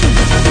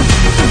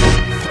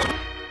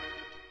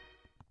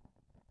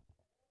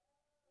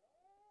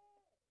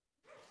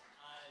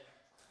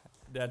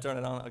Did I turn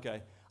it on?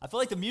 Okay. I feel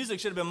like the music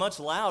should have been much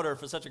louder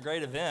for such a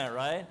great event,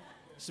 right?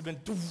 Should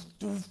have been doof,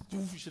 doof,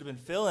 doof. You should have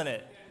been feeling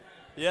it.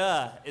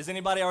 Yeah. Is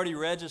anybody already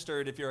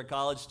registered if you're a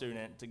college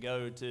student to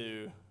go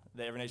to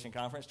the Every Nation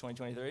Conference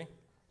 2023?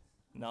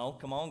 No?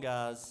 Come on,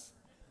 guys.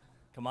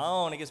 Come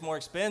on. It gets more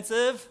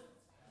expensive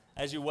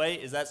as you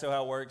wait. Is that so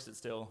how it works? It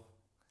still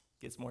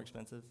gets more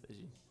expensive as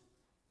you...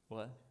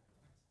 What?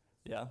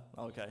 Yeah?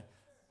 Okay.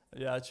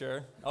 Yeah,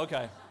 sure.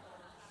 Okay.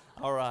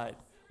 All right.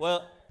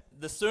 Well,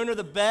 the sooner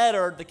the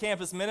better, the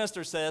campus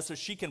minister says, so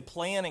she can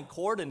plan and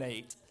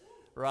coordinate,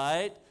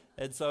 right?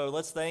 And so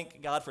let's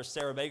thank God for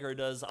Sarah Baker, who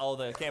does all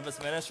the campus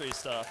ministry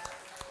stuff.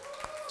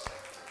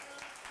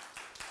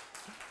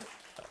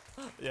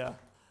 Yeah.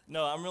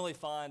 No, I'm really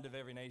fond of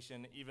Every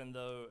Nation, even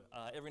though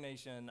Every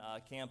Nation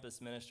campus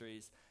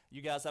ministries,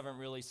 you guys haven't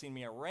really seen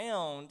me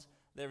around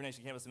the Every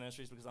Nation campus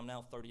ministries because I'm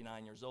now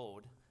 39 years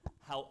old.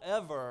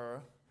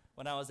 However,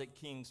 when I was at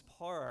Kings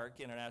Park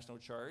International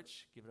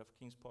Church, give it up for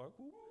Kings Park,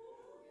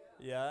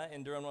 yeah,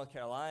 in Durham, North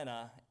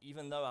Carolina,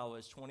 even though I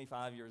was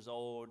 25 years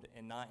old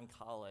and not in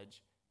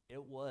college,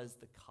 it was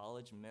the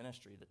college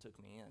ministry that took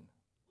me in.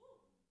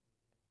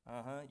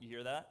 You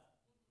hear that?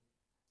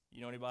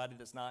 You know anybody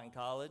that's not in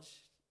college?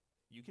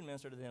 You can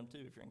minister to them too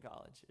if you're in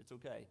college. It's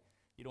okay.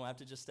 You don't have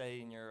to just stay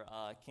in your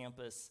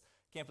campus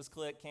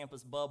clique,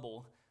 campus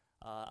bubble.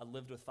 I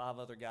lived with 5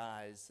 other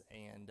guys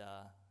and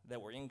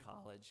that were in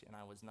college, and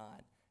I was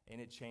not.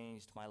 And it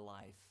changed my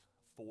life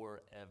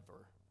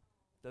forever.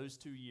 Those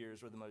 2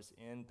 years were the most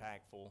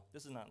impactful.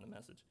 This is not in the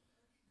message.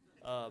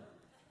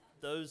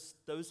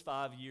 Those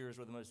 5 years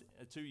were the most,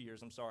 2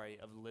 years,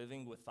 of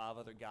living with 5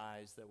 other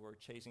guys that were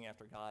chasing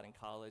after God in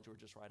college or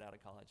just right out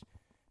of college.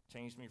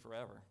 Changed me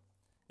forever.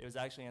 It was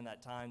actually in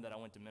that time that I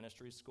went to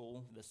ministry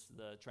school,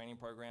 the training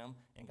program,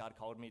 and God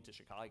called me to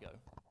Chicago.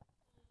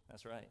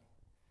 That's right.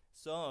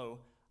 So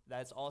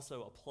that's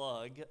also a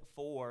plug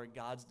for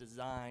God's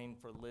design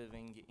for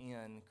living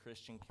in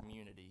Christian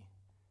community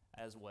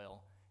as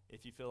well.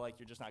 If you feel like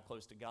you're just not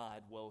close to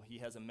God, well, he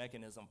has a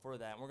mechanism for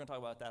that. And we're going to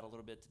talk about that a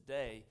little bit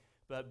today,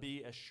 but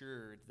be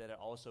assured that it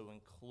also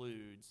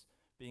includes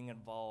being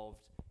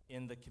involved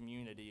in the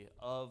community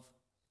of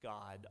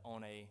God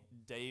on a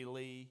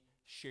daily,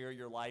 share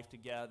your life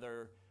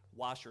together,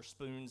 wash your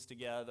spoons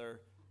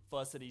together,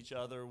 fuss at each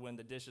other when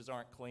the dishes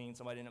aren't clean.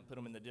 Somebody didn't put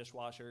them in the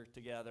dishwasher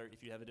together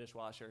if you have a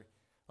dishwasher.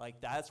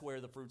 Like, that's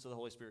where the fruits of the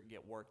Holy Spirit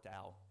get worked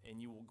out,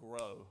 and you will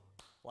grow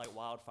like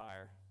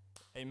wildfire.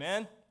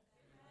 Amen?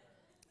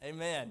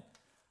 Amen.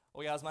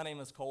 Well, guys, my name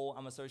is Cole.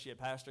 I'm associate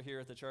pastor here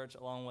at the church,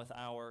 along with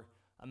our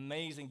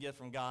amazing gift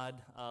from God,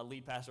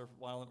 lead pastor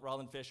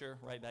Roland Fisher,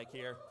 right back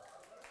here.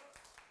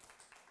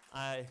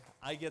 I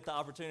get the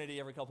opportunity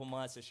every couple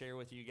months to share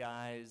with you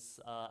guys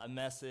a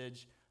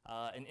message,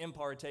 an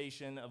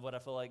impartation of what I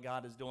feel like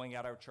God is doing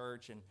at our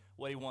church and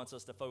what he wants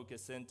us to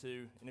focus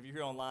into. And if you're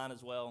here online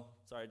as well,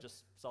 sorry, I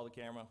just saw the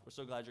camera. We're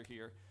so glad you're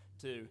here,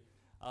 too.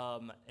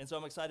 And so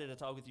I'm excited to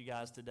talk with you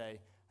guys today.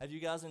 Have you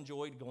guys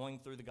enjoyed going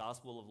through the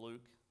Gospel of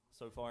Luke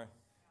so far?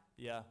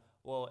 Yeah.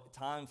 Well,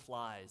 time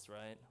flies,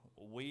 right?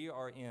 We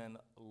are in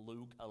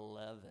Luke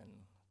 11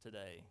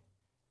 today.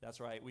 That's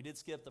right. We did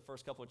skip the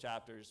first couple of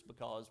chapters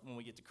because when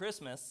we get to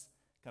Christmas,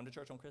 come to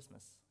church on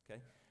Christmas,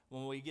 okay?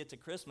 When we get to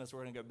Christmas,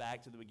 we're going to go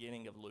back to the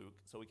beginning of Luke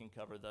so we can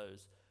cover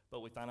those. But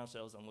we find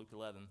ourselves on Luke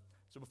 11.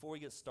 So before we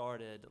get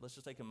started, let's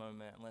just take a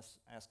moment and let's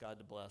ask God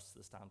to bless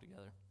this time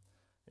together.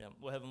 Yeah.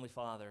 Well, Heavenly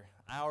Father,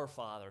 our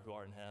Father who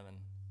art in heaven,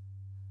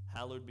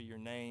 hallowed be your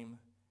name.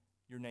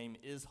 Your name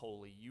is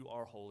holy. You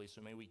are holy,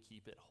 so may we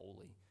keep it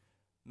holy.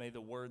 May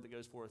the word that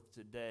goes forth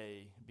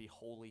today be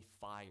holy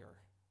fire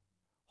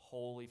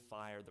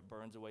that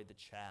burns away the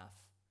chaff,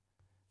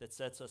 that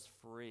sets us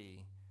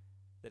free,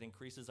 that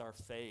increases our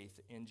faith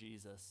in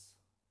Jesus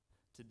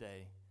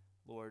today.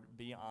 Lord,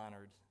 be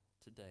honored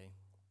today.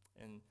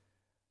 In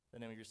the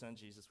name of your Son,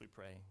 Jesus, we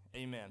pray.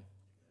 Amen.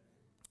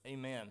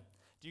 Amen.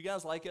 Do you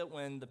guys like it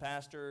when the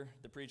pastor,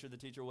 the preacher, the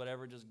teacher,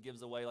 whatever, just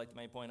gives away like the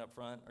main point up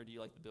front, or do you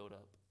like the build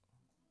up?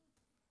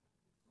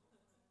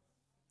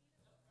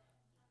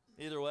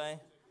 Either way.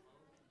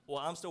 Well,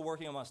 I'm still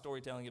working on my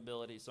storytelling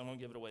ability, so I'm going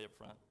to give it away up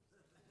front.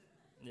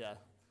 Yeah.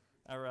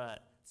 All right.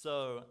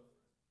 So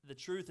the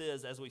truth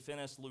is, as we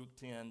finish Luke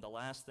 10, the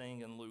last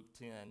thing in Luke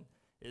 10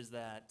 is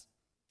that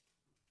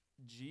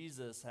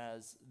Jesus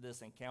has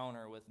this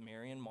encounter with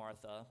Mary and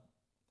Martha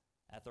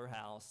at their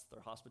house,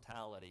 their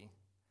hospitality.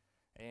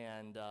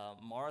 And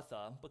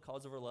Martha,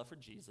 because of her love for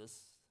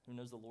Jesus, who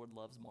knows the Lord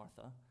loves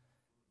Martha.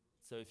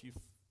 So if you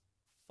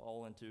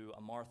fall into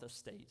a Martha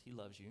state, he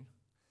loves you.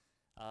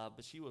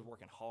 But she was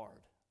working hard,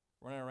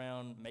 running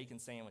around making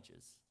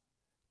sandwiches,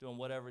 doing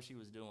whatever she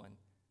was doing.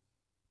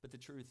 But the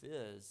truth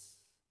is,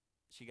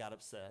 she got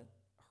upset.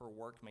 Her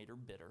work made her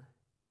bitter.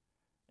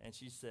 And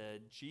she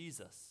said,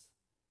 Jesus,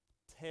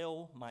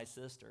 tell my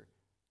sister.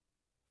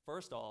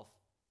 First off,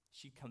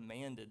 she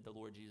commanded the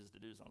Lord Jesus to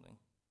do something.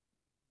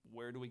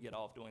 Where do we get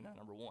off doing that,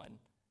 number one?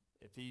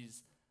 If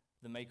he's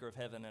the maker of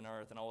heaven and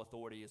earth and all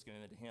authority is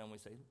given to him, we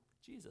say,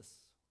 Jesus,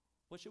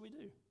 what should we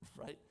do,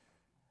 right?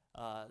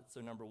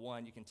 So number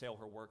one, you can tell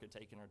her work had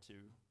taken her to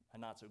a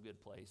not-so-good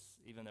place,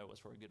 even though it was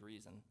for a good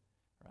reason,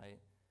 right?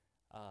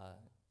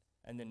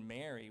 And then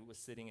Mary was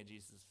sitting at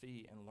Jesus'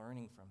 feet and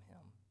learning from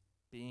him,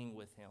 being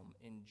with him,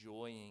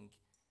 enjoying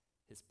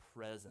his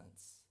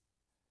presence.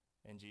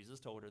 And Jesus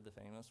told her the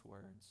famous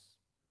words,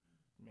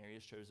 Mary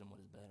has chosen what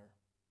is better,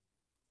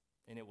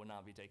 and it will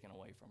not be taken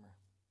away from her.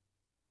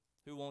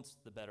 Who wants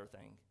the better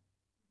thing?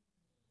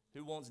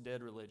 Who wants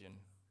dead religion?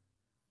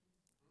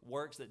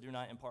 Works that do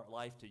not impart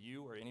life to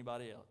you or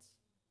anybody else?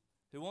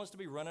 Who wants to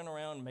be running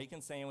around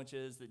making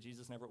sandwiches that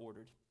Jesus never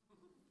ordered?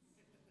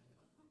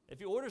 If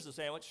he orders a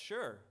sandwich,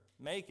 sure,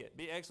 make it.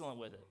 Be excellent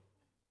with it,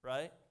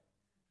 right?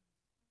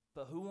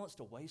 But who wants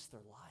to waste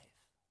their life?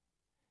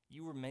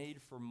 You were made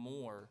for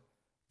more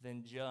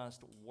than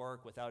just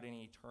work without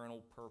any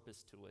eternal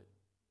purpose to it.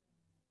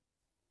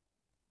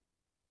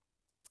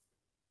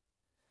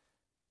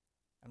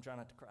 I'm trying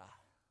not to cry.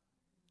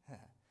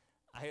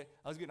 I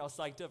was getting all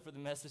psyched up for the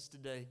message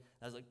today.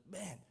 I was like,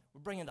 man,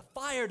 we're bringing the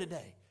fire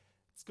today.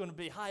 It's going to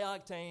be high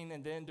octane.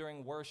 And then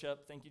during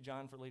worship, thank you,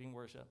 John, for leading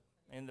worship,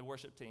 and the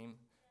worship team,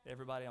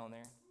 everybody on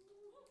there.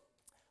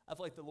 I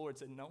feel like the Lord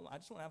said, no, I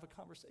just want to have a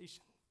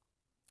conversation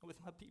with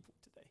my people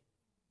today.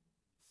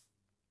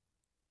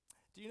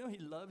 Do you know he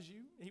loves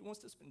you? He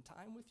wants to spend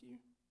time with you.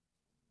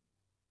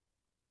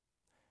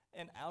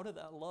 And out of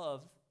that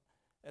love,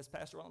 as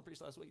Pastor Ron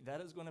preached last week,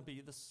 that is going to be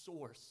the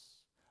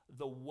source,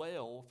 the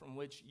well from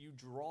which you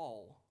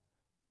draw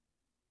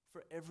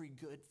for every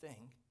good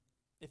thing.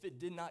 If it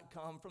did not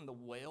come from the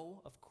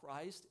well of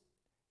Christ,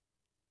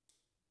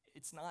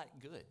 it's not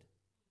good.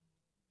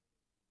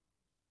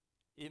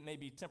 It may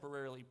be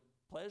temporarily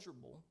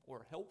pleasurable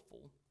or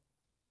helpful,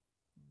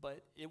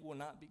 but it will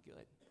not be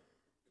good.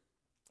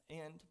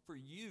 And for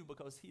you,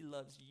 because he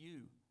loves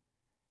you,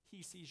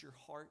 he sees your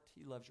heart,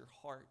 he loves your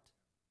heart.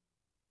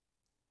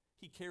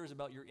 He cares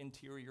about your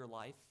interior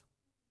life.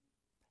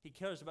 He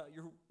cares about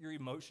your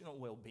emotional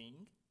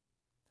well-being,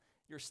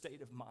 your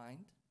state of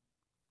mind,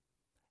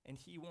 and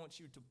he wants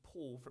you to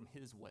pull from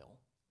his well,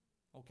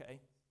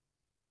 okay?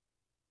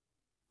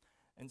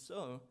 And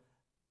so,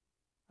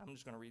 I'm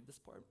just going to read this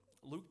part.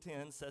 Luke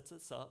 10 sets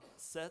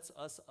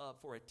us up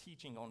for a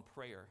teaching on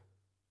prayer.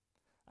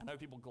 I know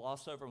people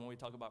gloss over when we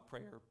talk about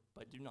prayer,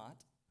 but do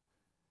not.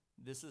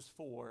 This is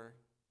for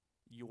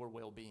your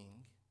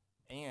well-being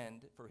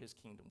and for his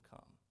kingdom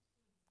come,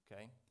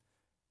 okay?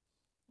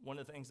 One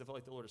of the things I feel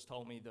like the Lord has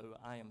told me, though,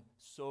 I am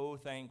so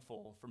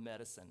thankful for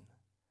medicine.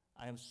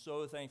 I am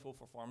so thankful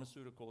for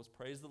pharmaceuticals.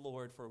 Praise the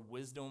Lord for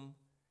wisdom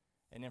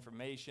and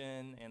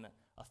information and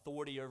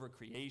authority over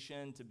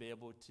creation to be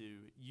able to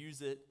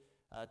use it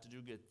to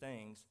do good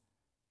things.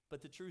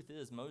 But the truth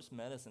is, most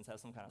medicines have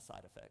some kind of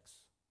side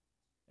effects.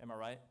 Am I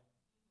right?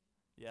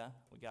 Yeah?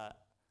 We got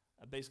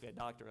basically a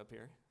doctor up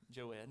here,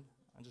 Joe Ed.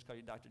 I'll just call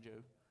you Dr.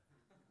 Joe.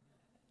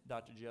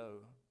 Dr. Joe.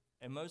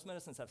 And most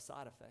medicines have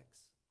side effects.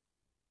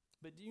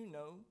 But do you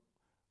know,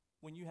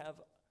 when you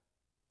have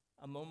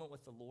a moment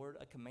with the Lord,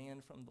 a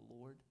command from the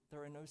Lord,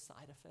 there are no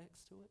side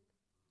effects to it?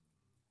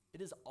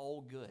 It is all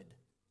good,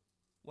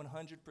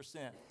 100%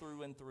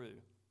 through and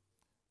through,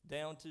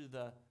 down to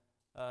the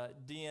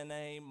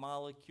DNA,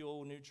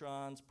 molecule,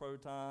 neutrons,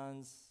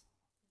 protons.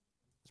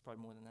 There's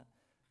probably more than that.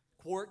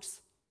 Quarks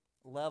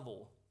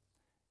level.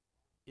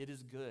 It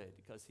is good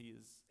because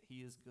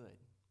he is good.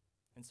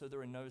 And so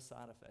there are no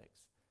side effects.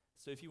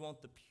 So if you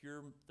want the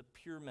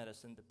pure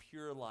medicine, the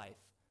pure life,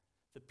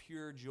 the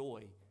pure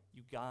joy,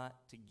 you got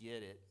to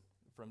get it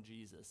from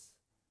Jesus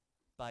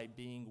by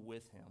being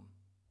with him,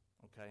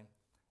 okay?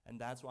 And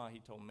that's why he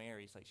told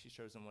Mary, he's like, she's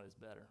chosen what is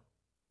better,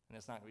 and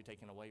it's not going to be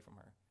taken away from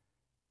her.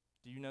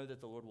 Do you know that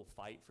the Lord will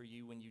fight for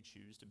you when you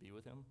choose to be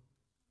with him?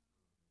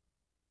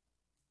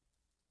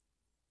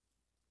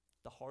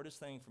 The hardest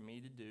thing for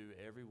me to do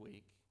every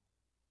week,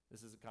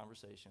 this is a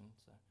conversation,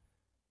 so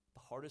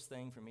the hardest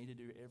thing for me to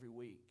do every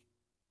week,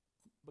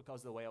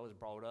 because of the way I was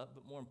brought up,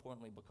 but more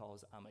importantly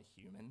because I'm a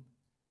human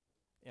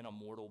in a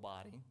mortal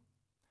body,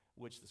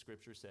 which the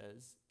scripture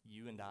says,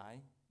 you and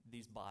I,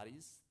 these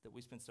bodies that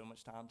we spend so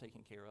much time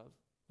taking care of,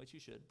 which you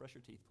should, brush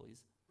your teeth,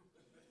 please,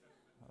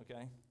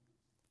 okay?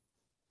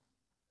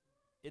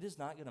 It is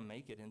not going to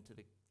make it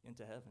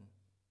into heaven.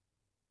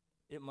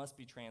 It must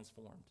be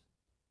transformed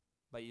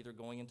by either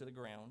going into the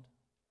ground,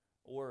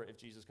 or if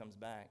Jesus comes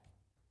back,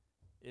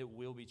 it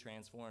will be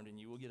transformed and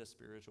you will get a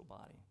spiritual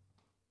body,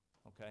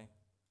 okay?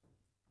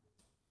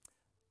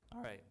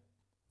 All right,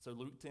 so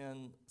Luke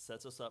 10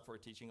 sets us up for a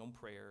teaching on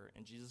prayer,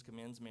 and Jesus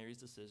commends Mary's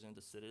decision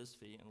to sit at his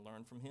feet and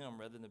learn from him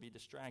rather than be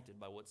distracted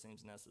by what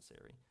seems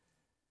necessary.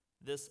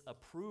 This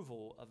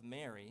approval of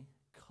Mary,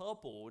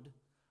 coupled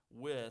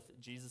with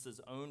Jesus'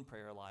 own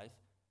prayer life,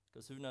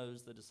 because who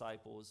knows, the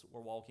disciples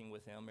were walking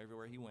with him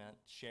everywhere he went,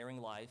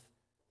 sharing life.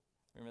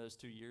 Remember those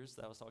 2 years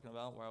that I was talking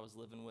about where I was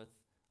living with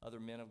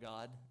other men of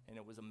God, and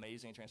it was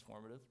amazing and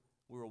transformative?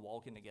 We were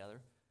walking together.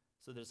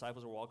 So the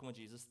disciples were walking with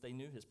Jesus. They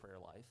knew his prayer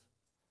life.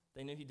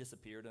 They knew he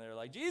disappeared, and they were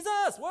like,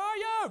 Jesus, where are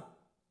you?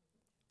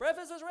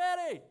 Breakfast is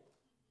ready.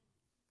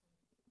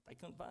 They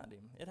couldn't find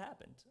him. It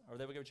happened. Or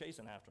they would go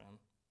chasing after him.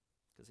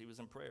 because he was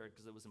in prayer,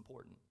 because it was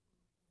important.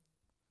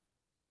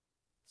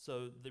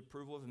 So the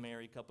approval of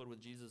Mary, coupled with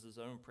Jesus'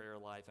 own prayer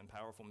life and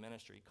powerful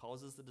ministry,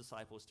 causes the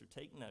disciples to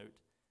take note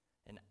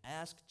and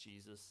ask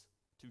Jesus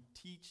to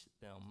teach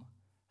them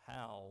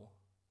how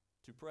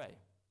to pray.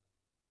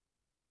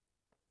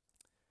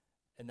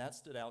 And that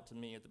stood out to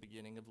me at the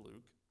beginning of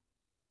Luke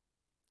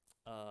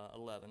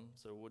 11,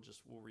 so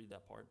we'll read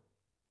that part.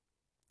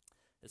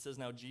 It says,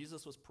 "Now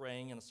Jesus was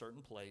praying in a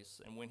certain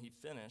place, and when he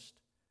finished,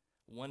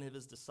 one of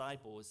his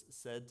disciples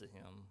said to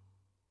him,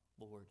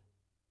 'Lord,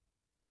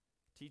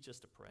 teach us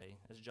to pray,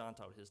 as John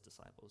taught his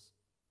disciples.'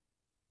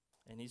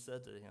 And he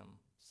said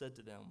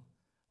to them,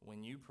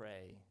 'When you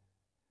pray,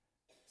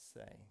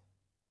 say.'"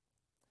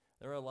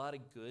 There are a lot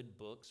of good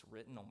books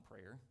written on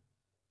prayer.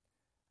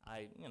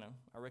 I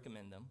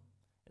recommend them.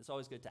 It's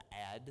always good to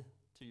add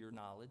to your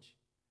knowledge.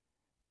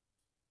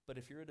 But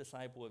if you're a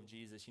disciple of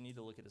Jesus, you need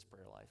to look at his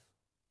prayer life.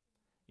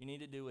 You need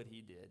to do what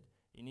he did.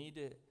 You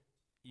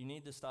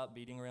need to stop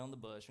beating around the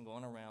bush and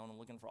going around and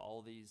looking for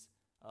all these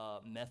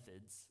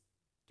methods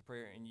to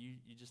prayer. And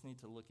you just need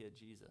to look at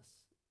Jesus.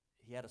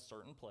 He had a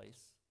certain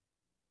place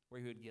where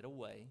he would get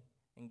away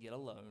and get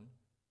alone,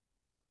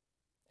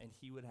 and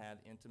he would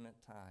have intimate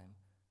time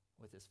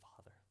with his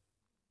Father.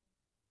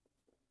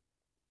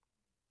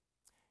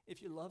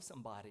 If you love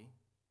somebody,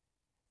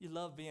 you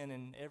love being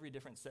in every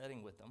different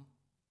setting with them.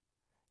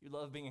 You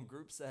love being in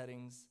group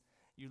settings.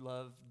 You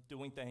love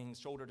doing things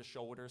shoulder to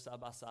shoulder, side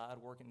by side,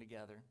 working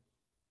together.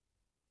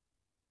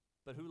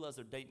 But who loves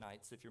their date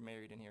nights if you're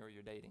married in here or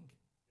you're dating?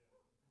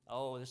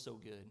 Oh, they're so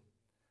good.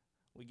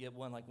 We get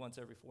one like once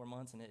every 4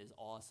 months, and it is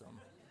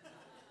awesome.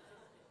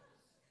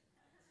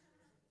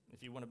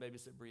 If you want to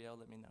babysit Brielle,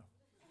 let me know.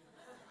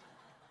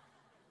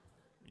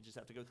 You just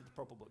have to go through the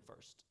purple book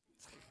first.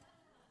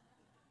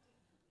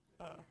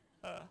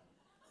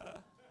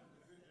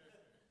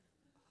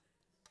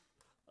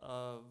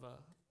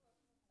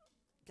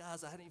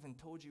 Guys, I hadn't even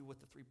told you what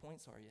the 3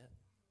 points are yet.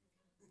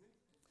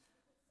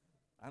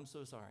 I'm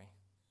so sorry.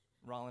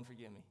 Rollin,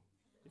 forgive me.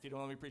 If you don't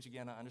let me preach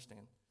again, I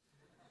understand.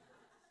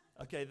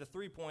 Okay, the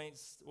 3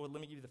 points, well,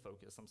 let me give you the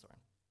focus. I'm sorry.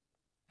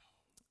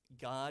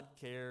 God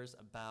cares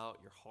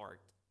about your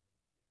heart.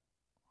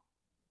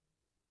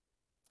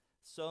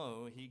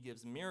 So he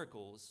gives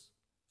miracles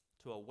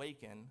to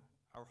awaken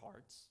our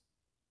hearts,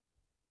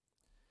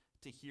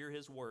 to hear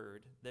his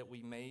word, that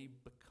we may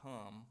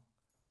become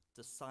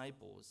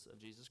disciples of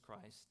Jesus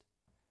Christ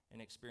and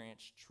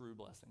experience true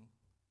blessing.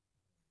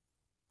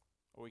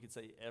 Or we could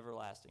say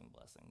everlasting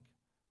blessing,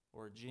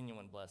 or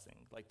genuine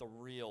blessing, like the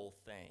real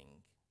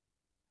thing.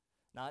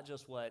 Not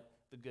just what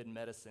the good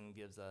medicine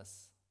gives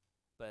us,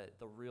 but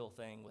the real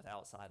thing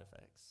without side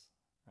effects,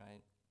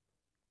 right?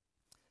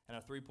 And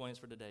our 3 points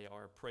for today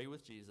are pray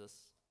with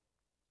Jesus,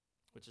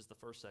 which is the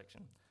first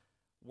section,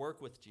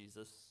 work with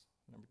Jesus,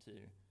 number 2,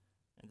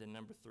 and then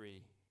number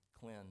 3,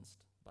 cleansed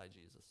by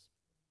Jesus.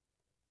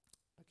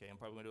 Okay, I'm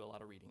probably going to do a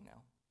lot of reading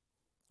now,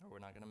 or we're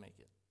not going to make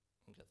it.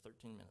 We've got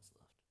 13 minutes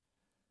left.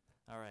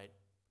 All right,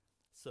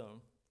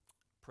 so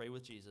pray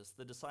with Jesus.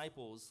 The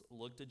disciples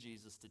look to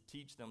Jesus to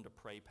teach them to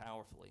pray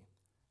powerfully.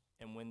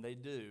 And when they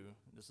do,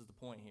 this is the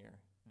point here,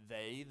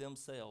 they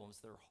themselves,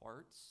 their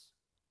hearts,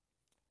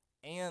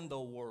 and the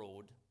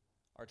world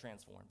are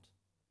transformed.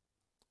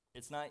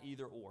 It's not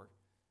either or.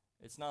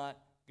 It's not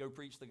go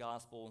preach the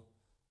gospel,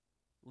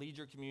 lead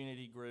your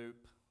community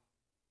group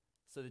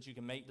so that you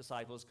can make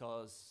disciples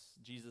because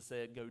Jesus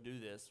said go do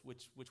this,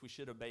 which we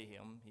should obey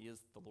him. He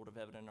is the Lord of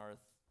heaven and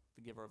earth,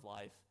 the giver of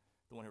life,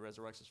 the one who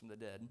resurrects us from the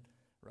dead,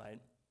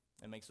 right,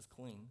 and makes us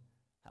clean.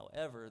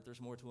 However,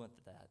 there's more to it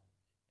than that.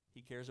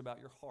 He cares about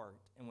your heart,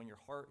 and when your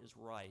heart is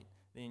right,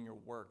 then your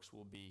works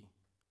will be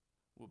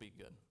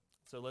good.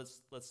 So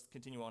let's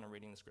continue on in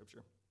reading the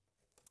scripture.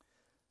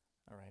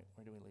 All right,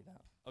 where do we leave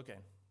out? Okay.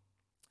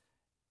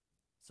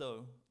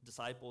 So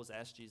disciples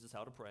asked Jesus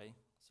how to pray,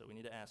 so we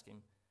need to ask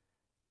him.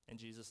 And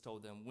Jesus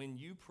told them, when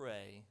you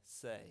pray,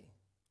 say,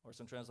 or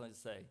some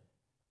translators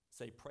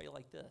say, pray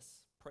like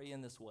this, pray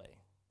in this way.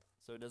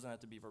 So it doesn't have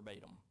to be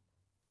verbatim.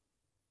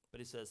 But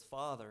he says,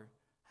 Father,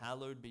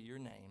 hallowed be your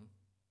name,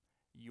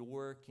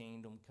 your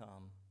kingdom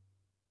come.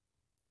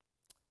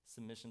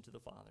 Submission to the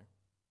Father.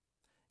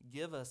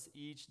 Give us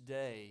each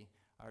day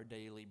our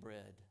daily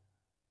bread.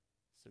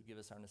 So give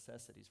us our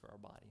necessities for our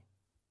body.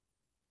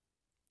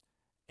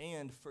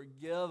 And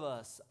forgive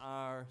us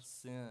our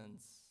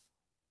sins.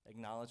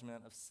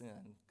 Acknowledgement of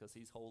sin, because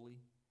he's holy.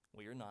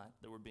 We are not,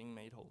 that we're being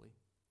made holy.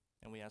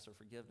 And we ask for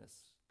forgiveness,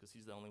 because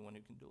he's the only one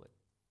who can do it.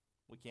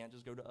 We can't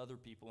just go to other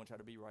people and try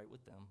to be right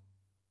with them.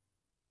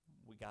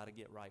 We got to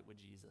get right with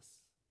Jesus.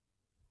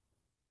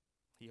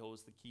 He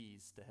holds the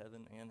keys to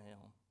heaven and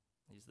hell.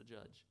 He's the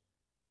judge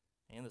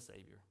and the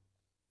Savior.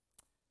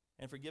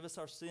 And forgive us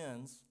our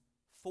sins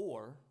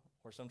or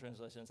some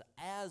translations,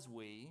 as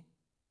we,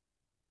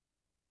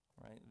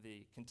 right,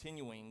 the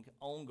continuing,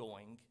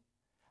 ongoing,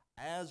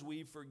 as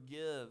we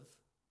forgive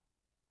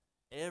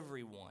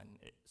everyone.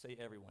 Say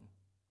everyone.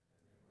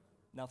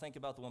 Now think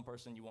about the one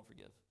person you won't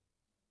forgive.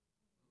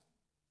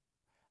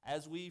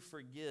 As we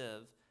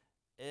forgive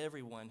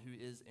everyone who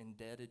is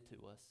indebted to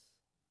us.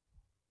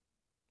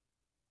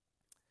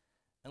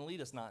 And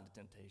lead us not into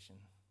temptation,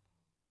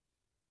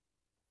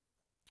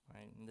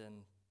 right? And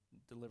then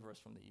deliver us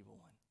from the evil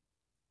one,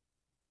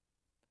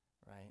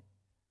 right?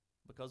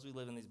 Because we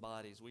live in these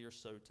bodies, we are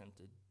so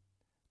tempted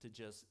to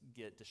just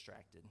get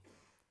distracted,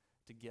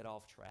 to get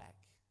off track.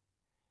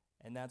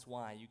 And that's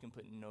why you can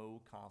put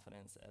no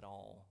confidence at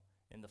all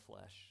in the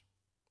flesh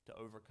to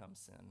overcome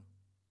sin,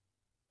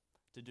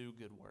 to do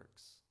good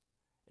works.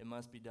 It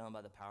must be done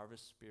by the power of His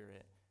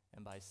Spirit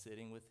and by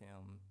sitting with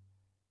Him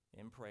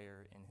in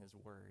prayer in His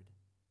Word,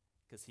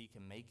 because He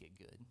can make it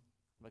good,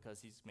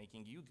 because He's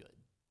making you good,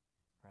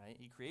 right?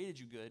 He created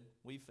you good.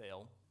 We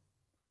fail.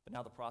 But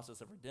now the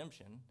process of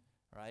redemption,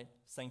 right,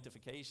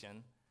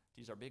 sanctification,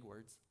 these are big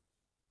words,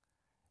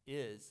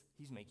 is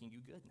He's making you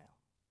good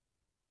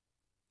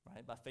now,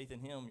 right? By faith in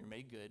Him, you're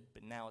made good,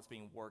 but now it's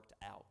being worked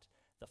out.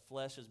 The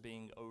flesh is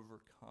being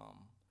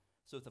overcome.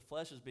 So if the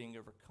flesh is being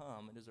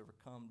overcome, it is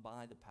overcome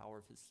by the power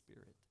of His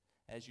Spirit.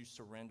 As you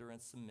surrender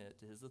and submit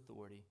to His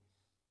authority,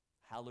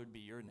 hallowed be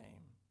your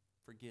name.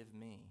 Forgive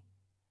me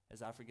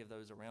as I forgive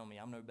those around me.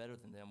 I'm no better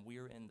than them.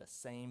 We're in the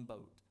same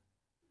boat.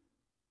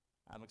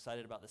 I'm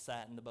excited about the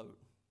sat in the boat.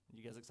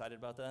 You guys excited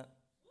about that?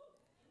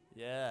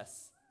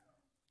 Yes.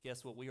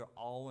 Guess what? We are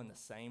all in the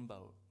same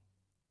boat.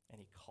 And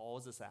He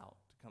calls us out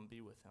to come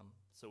be with Him.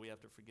 So we have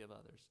to forgive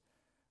others.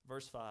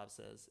 Verse 5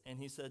 says, and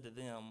He said to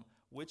them,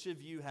 which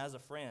of you has a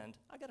friend?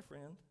 I got a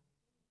friend.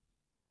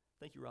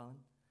 Thank you, Ron.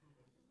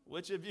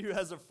 Which of you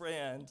has a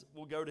friend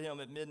will go to him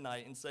at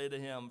midnight and say to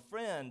him,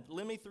 friend,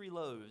 lend me 3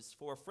 loaves,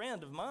 for a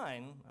friend of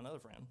mine, another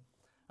friend,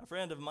 a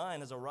friend of mine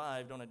has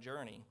arrived on a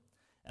journey,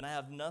 and I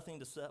have nothing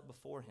to set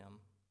before him.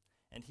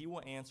 And he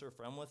will answer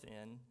from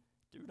within,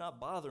 do not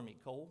bother me,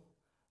 Cole.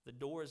 The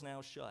door is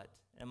now shut,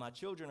 and my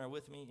children are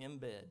with me in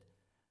bed.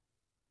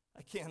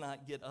 I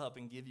cannot get up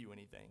and give you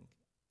anything.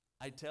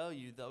 I tell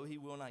you, though he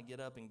will not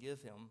get up and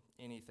give him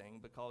anything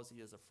because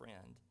he is a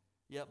friend,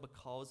 yet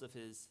because of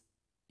his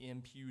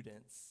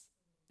impudence.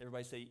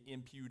 Everybody say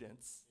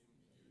impudence.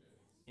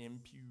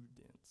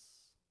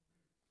 Impudence.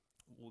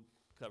 We'll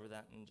cover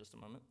that in just a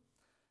moment.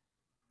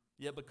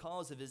 Yet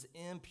because of his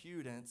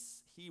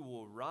impudence, he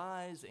will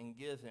rise and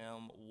give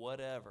him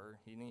whatever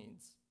he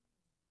needs.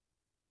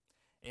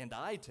 And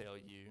I tell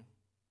you,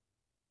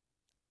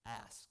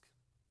 ask,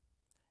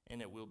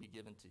 and it will be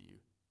given to you.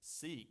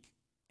 Seek,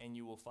 and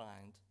you will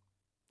find.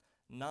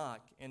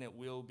 Knock, and it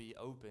will be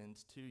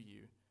opened to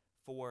you.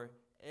 For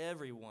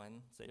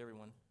everyone, say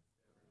everyone.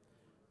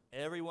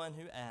 Everyone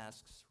who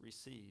asks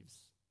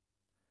receives.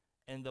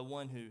 And the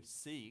one who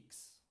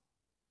seeks,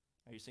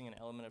 are you seeing an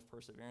element of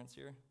perseverance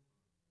here?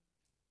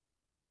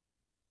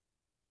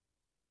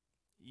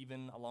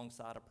 Even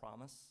alongside a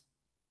promise?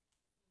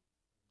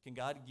 Can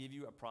God give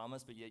you a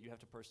promise, but yet you have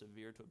to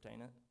persevere to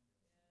obtain it?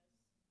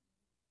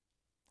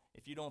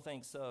 If you don't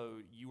think so,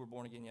 you were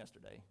born again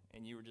yesterday,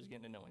 and you were just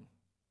getting to know Him.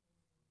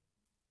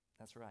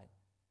 That's right.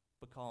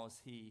 Because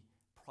He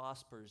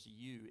prospers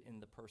you in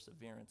the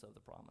perseverance of the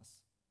promise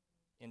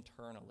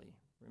internally.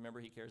 Remember,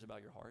 He cares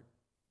about your heart.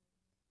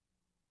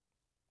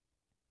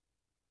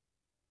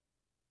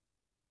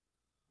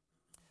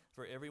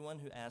 For everyone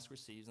who asks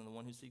receives, and the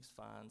one who seeks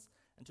finds,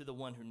 and to the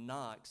one who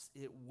knocks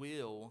it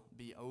will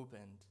be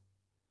opened.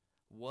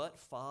 What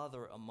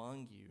father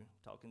among you,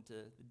 talking to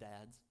the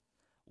dads,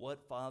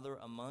 what father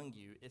among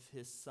you, if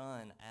his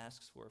son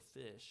asks for a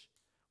fish,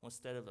 will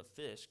instead of a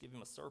fish give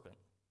him a serpent?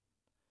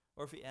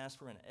 Or if he asks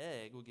for an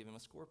egg, will give him a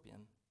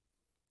scorpion?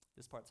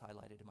 This part's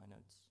highlighted in my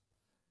notes.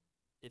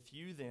 If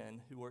you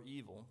then, who are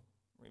evil,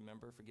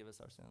 remember, forgive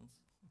us our sins.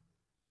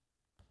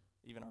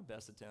 Even our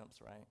best attempts,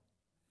 right?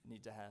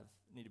 Need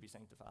to be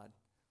sanctified.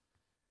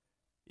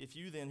 If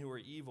you then, who are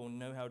evil,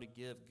 know how to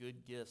give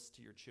good gifts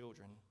to your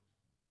children,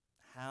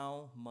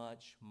 how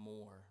much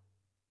more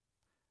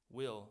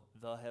will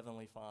the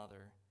Heavenly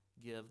Father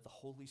give the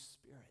Holy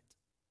Spirit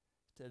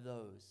to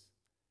those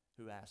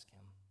who ask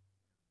Him?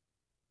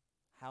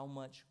 How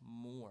much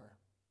more?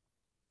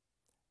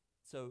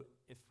 So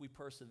if we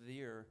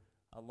persevere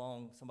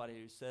along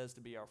somebody who says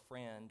to be our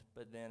friend,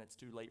 but then it's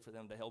too late for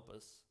them to help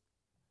us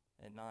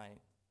at night,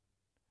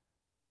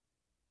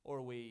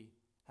 or we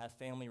have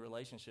family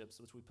relationships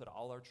which we put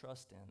all our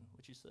trust in,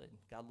 which you said,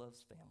 God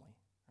loves family,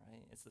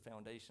 right? It's the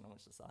foundation on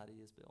which society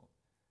is built,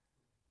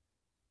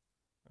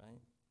 right?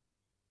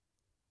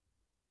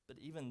 But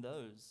even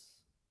those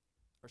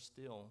are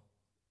still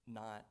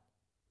not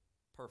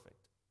perfect.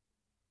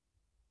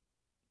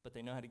 But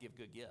they know how to give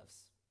good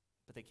gifts,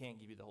 but they can't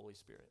give you the Holy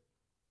Spirit.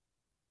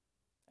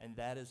 And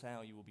that is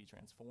how you will be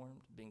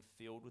transformed, being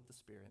filled with the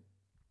Spirit.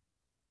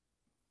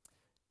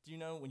 Do you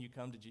know when you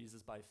come to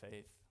Jesus by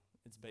faith,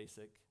 it's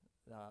basic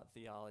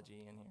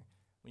theology in here.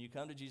 When you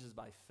come to Jesus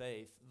by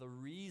faith, the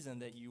reason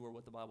that you are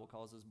what the Bible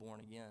calls as born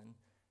again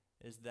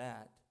is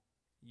that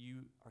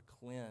you are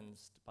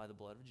cleansed by the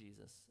blood of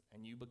Jesus,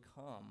 and you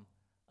become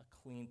a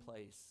clean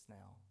place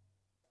now,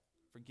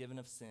 forgiven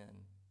of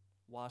sin,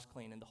 washed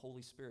clean, and the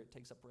Holy Spirit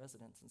takes up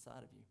residence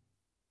inside of you.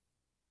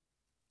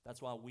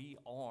 That's why we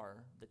are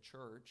the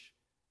church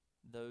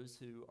those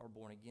who are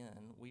born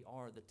again, we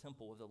are the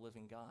temple of the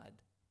living God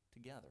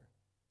together.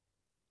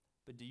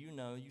 But do you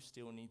know you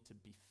still need to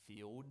be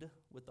filled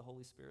with the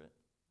Holy Spirit?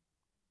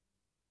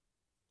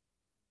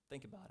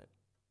 Think about it.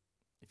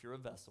 If you're a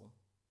vessel,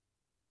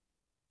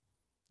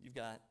 you've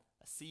got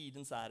a seed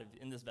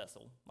in this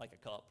vessel, like a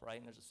cup, right?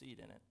 And there's a seed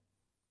in it.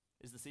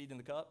 Is the seed in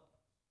the cup?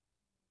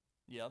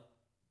 Yep.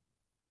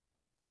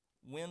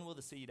 When will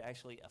the seed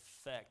actually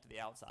affect the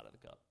outside of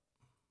the cup?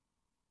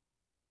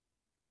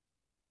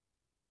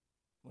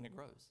 When it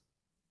grows.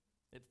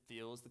 It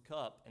fills the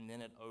cup, and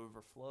then it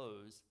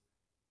overflows,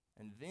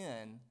 and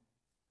then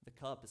the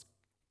cup is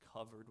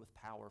covered with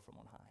power from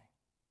on high,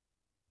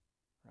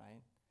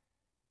 right?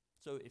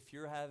 So if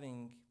you're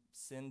having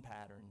sin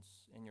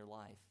patterns in your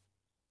life,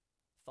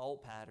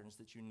 thought patterns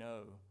that you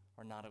know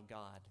are not of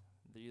God,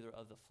 they're either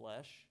of the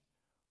flesh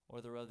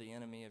or they're of the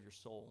enemy of your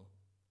soul,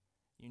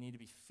 you need to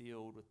be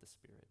filled with the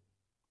Spirit.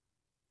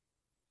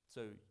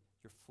 So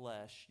your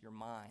flesh, your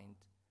mind,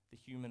 the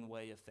human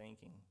way of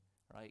thinking,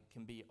 right,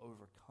 can be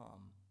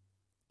overcome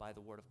by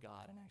the Word of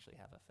God and actually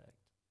have effect.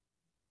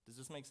 Does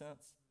this make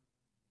sense?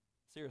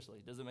 Seriously,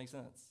 does it make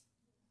sense?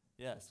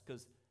 Yes,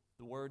 because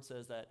the Word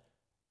says that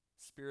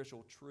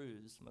spiritual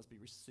truths must be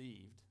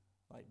received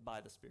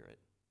by the Spirit,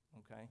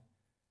 okay?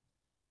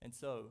 And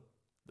so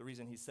the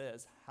reason he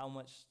says how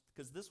much,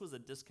 because this was a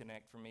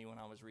disconnect for me when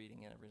I was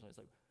reading it originally. It's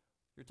like,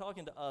 you're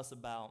talking to us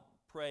about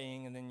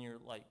praying, and then you're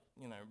like,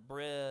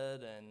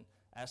 bread and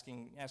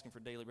asking for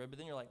daily bread, but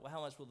then you're like, well,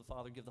 how much will the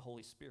Father give the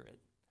Holy Spirit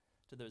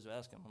to those who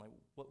ask him? I'm like,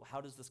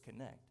 how does this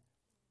connect?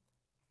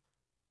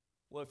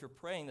 Well, if you're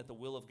praying that the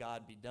will of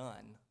God be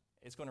done,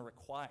 it's going to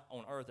require,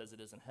 on earth as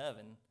it is in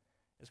heaven,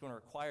 it's going to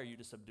require you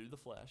to subdue the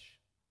flesh,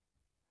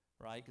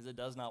 right? Because it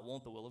does not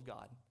want the will of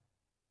God.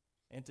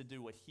 And to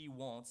do what he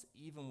wants,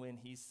 even when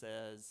he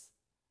says,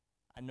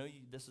 I know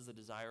this is a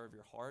desire of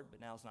your heart,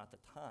 but now's not the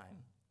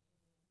time.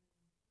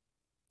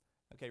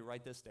 Okay,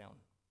 write this down.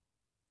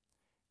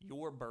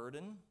 Your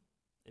burden,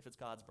 if it's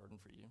God's burden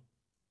for you,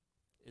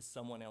 is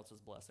someone else's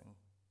blessing.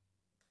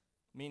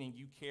 Meaning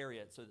you carry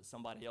it so that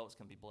somebody else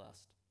can be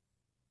blessed.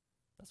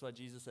 That's why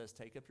Jesus says,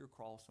 take up your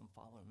cross and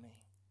follow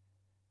me,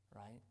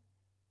 right?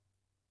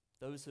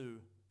 Those who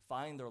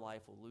find their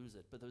life will lose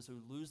it, but those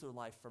who lose their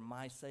life for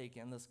my sake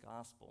and this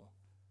gospel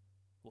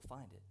will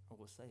find it or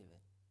will save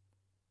it.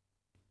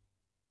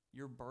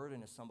 Your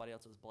burden is somebody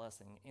else's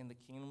blessing, and the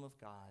kingdom of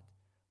God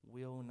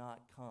will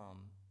not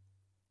come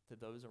to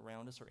those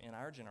around us or in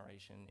our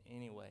generation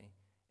anyway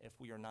if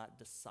we are not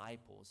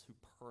disciples who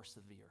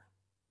persevere.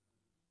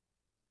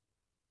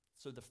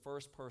 So the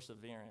first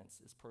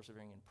perseverance is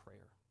persevering in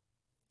prayer.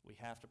 We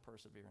have to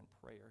persevere in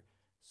prayer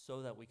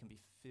so that we can be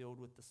filled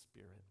with the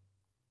Spirit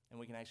and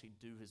we can actually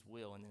do his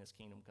will, and then his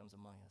kingdom comes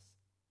among us.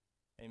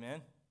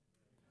 Amen?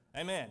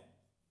 Amen.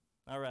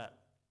 All right.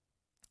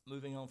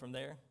 Moving on from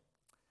there.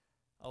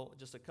 Oh,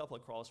 just a couple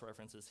of cross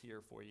references here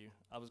for you.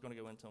 I was going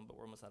to go into them, but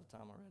we're almost out of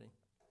time already.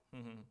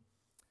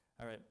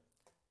 All right.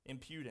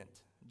 Impudent.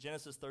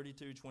 Genesis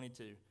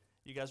 32:22.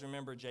 You guys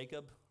remember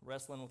Jacob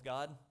wrestling with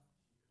God?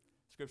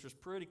 Scripture's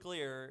pretty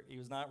clear. He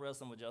was not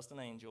wrestling with just an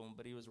angel,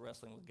 but he was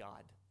wrestling with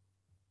God.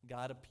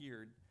 God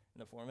appeared in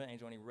the form of an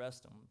angel, and he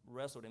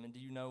wrestled him. And do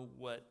you know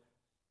what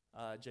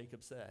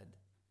Jacob said?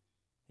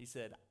 He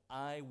said,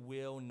 I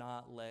will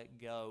not let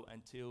go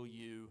until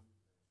you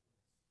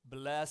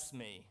bless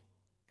me.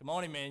 Come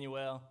on,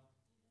 Emmanuel.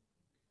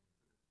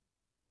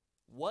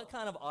 What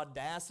kind of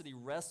audacity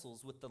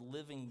wrestles with the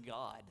living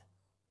God,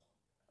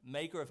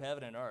 maker of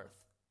heaven and earth?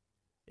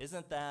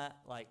 Isn't that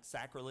like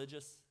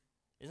sacrilegious?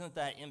 Isn't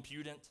that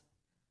impudent?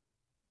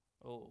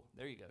 Oh,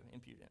 there you go,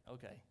 impudent.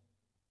 Okay.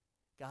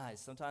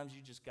 Guys, sometimes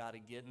you just got to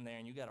get in there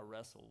and you got to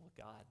wrestle with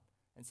God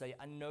and say,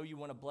 I know you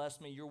want to bless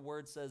me. Your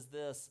word says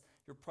this.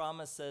 Your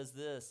promise says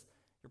this.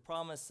 Your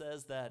promise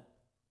says that,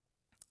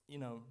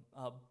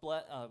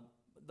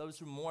 those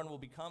who mourn will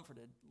be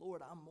comforted.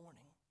 Lord, I'm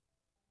mourning.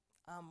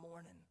 I'm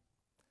mourning.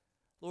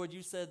 Lord,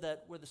 you said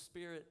that where the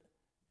Spirit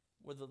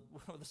of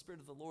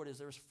the Lord is,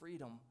 there's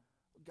freedom.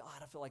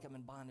 God, I feel like I'm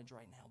in bondage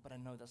right now, but I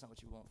know that's not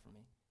what you want for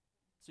me.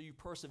 So you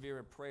persevere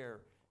in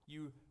prayer.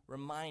 You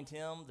remind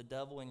him, the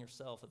devil, and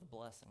yourself of the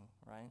blessing,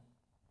 right?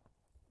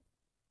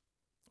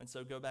 And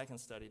so go back and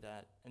study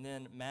that. And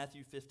then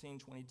Matthew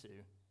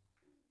 15:22.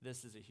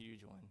 This is a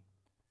huge one.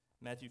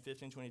 Matthew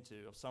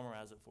 15:22. I'll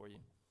summarize it for you.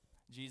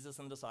 Jesus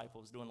and the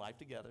disciples doing life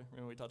together.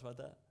 Remember we talked about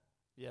that?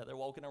 Yeah, they're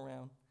walking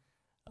around,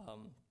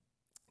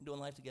 doing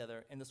life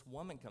together. And this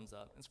woman comes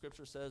up, and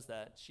Scripture says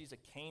that she's a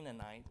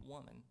Canaanite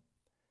woman.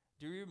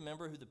 Do you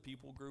remember who the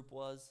people group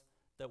was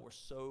that were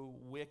so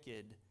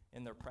wicked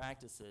in their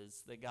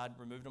practices that God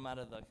removed them out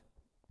of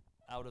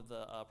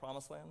the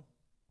promised land?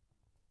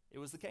 It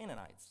was the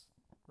Canaanites,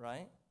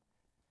 right?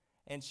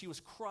 And she was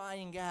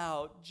crying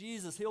out,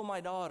 Jesus, heal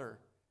my daughter.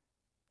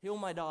 Heal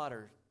my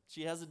daughter.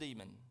 She has a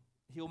demon.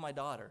 Heal my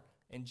daughter.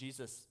 And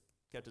Jesus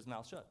kept his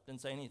mouth shut,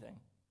 didn't say anything.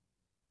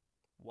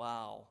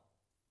 Wow.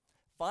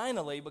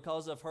 Finally,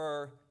 because of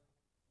her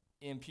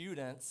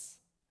impudence,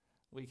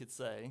 we could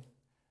say,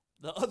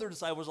 the other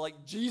disciples were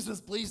like,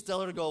 Jesus, please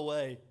tell her to go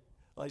away.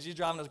 Like, she's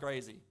driving us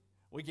crazy.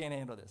 We can't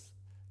handle this.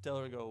 Tell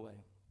her to go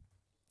away.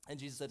 And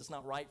Jesus said, it's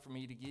not right for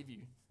me to give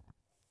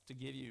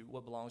you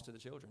what belongs to the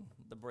children,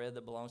 the bread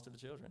that belongs to the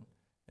children.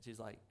 And she's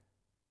like,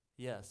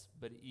 yes,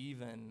 but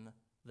even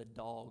the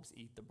dogs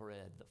eat the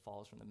bread that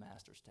falls from the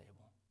master's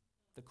table,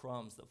 the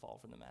crumbs that fall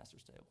from the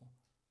master's table.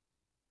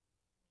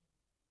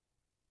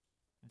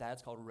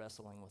 That's called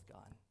wrestling with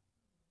God.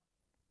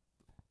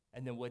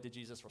 And then what did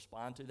Jesus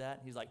respond to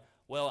that? He's like,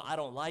 well, I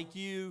don't like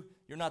you.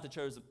 You're not the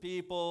chosen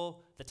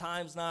people. The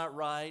time's not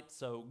right,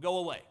 so go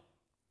away.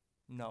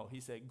 No,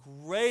 he said,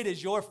 great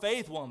is your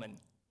faith, woman.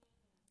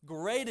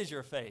 Great is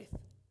your faith.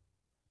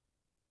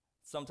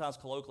 Sometimes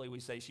colloquially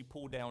we say she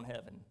pulled down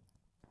heaven,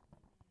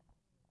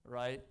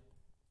 right?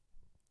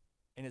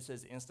 And it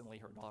says instantly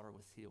her daughter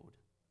was healed.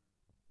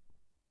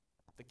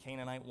 The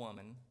Canaanite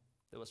woman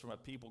that was from a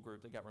people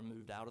group that got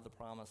removed out of the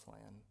promised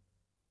land,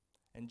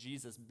 and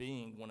Jesus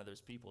being one of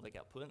those people that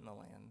got put in the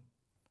land,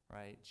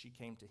 right? She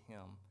came to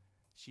him.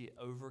 She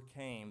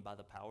overcame by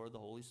the power of the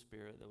Holy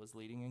Spirit that was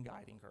leading and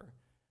guiding her,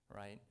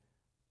 right?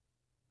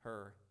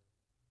 Her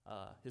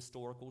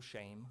historical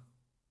shame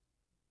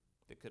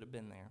that could have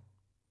been there.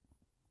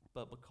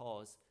 But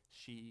because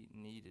she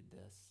needed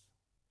this,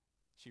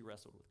 she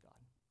wrestled with God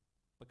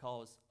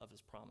because of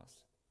his promise.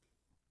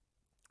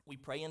 We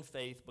pray in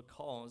faith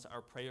because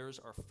our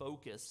prayers are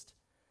focused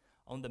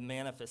on the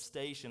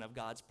manifestation of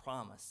God's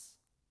promise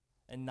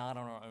and not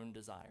on our own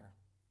desire.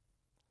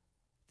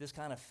 This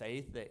kind of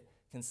faith that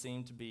can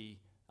seem to be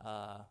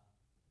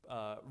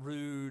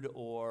rude,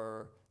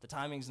 or the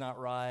timing's not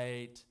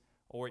right,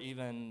 or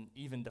even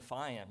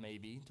defiant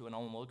maybe to an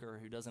onlooker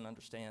who doesn't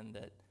understand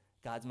that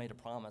God's made a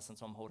promise and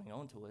so I'm holding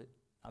on to it.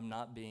 I'm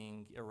not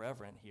being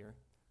irreverent here.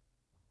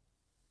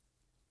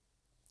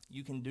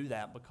 You can do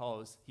that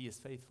because he is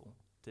faithful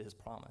to his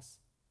promise.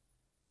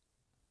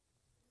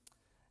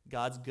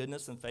 God's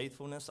goodness and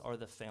faithfulness are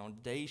the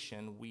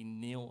foundation we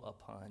kneel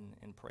upon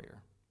in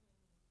prayer.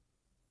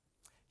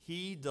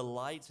 He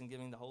delights in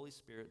giving the Holy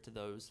Spirit to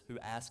those who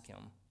ask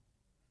him.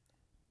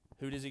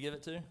 Who does he give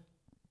it to?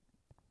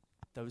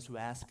 Those who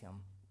ask him.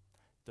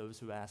 Those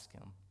who ask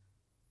him.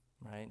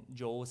 Right?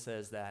 Joel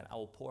says that I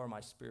will pour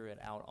my Spirit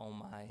out on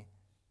my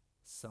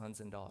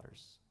sons and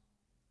daughters.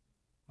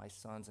 My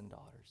sons and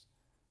daughters.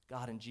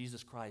 God, in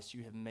Jesus Christ,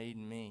 you have made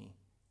me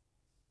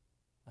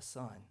a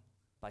son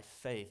by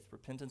faith,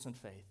 repentance and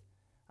faith.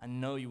 I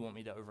know you want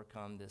me to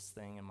overcome this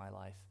thing in my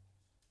life.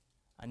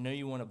 I know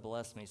you want to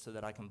bless me so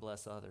that I can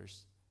bless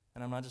others.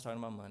 And I'm not just talking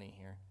about money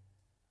here.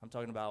 I'm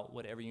talking about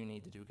whatever you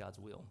need to do God's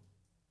will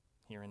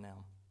here and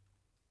now.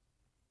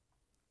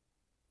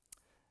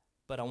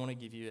 But I want to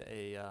give you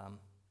a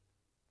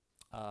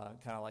kind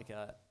of like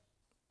a,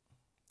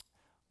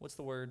 what's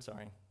the word?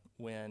 Sorry.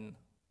 When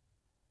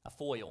a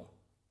foil,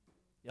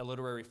 a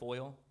literary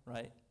foil,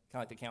 right? Kind of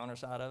like the counter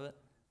side of it.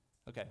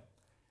 Okay.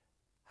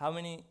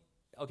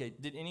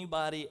 Did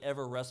anybody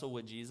ever wrestle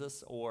with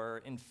Jesus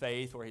or in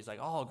faith where he's like,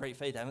 oh, great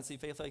faith, I haven't seen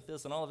faith like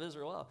this in all of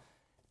Israel? Well,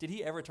 did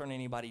he ever turn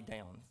anybody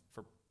down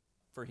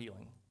for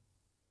healing?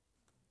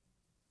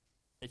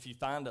 If you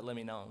find it, let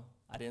me know.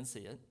 I didn't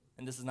see it.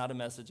 And this is not a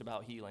message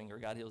about healing or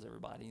God heals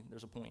everybody.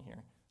 There's a point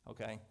here,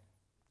 okay?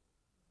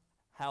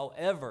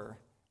 However,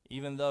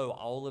 even though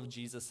all of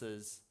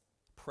Jesus'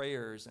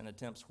 prayers and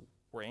attempts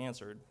were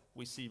answered,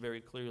 we see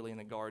very clearly in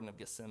the Garden of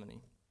Gethsemane.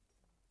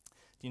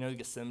 Do you know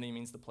Gethsemane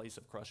means the place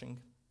of crushing?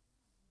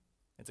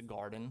 It's a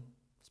garden.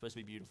 It's supposed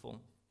to be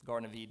beautiful.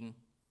 Garden of Eden.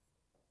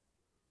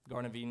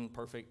 Garden of Eden,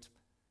 perfect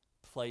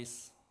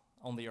place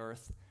on the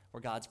earth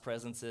where God's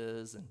presence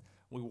is, and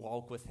we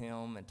walk with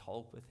him and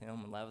talk with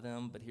him and love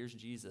him. But here's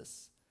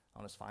Jesus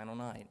on his final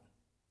night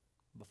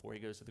before he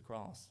goes to the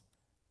cross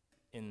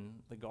in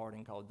the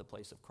garden called the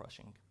place of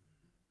crushing.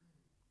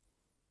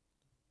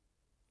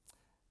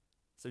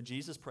 So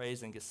Jesus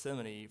prays in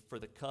Gethsemane for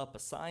the cup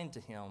assigned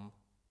to him,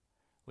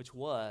 which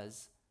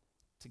was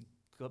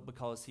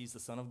because he's the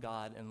Son of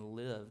God and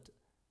lived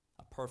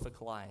a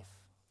perfect life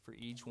for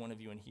each one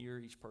of you in here,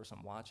 each person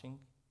watching.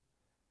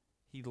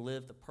 He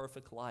lived the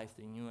perfect life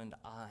that you and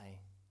I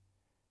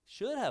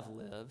should have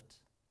lived,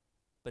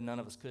 but none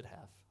of us could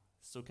have.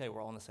 It's okay,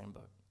 we're all in the same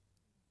boat.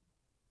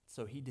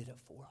 So he did it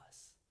for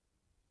us.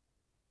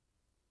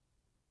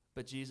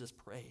 But Jesus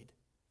prayed,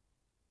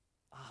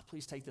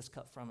 please take this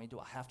cup from me. Do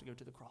I have to go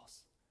to the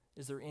cross?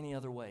 Is there any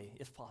other way,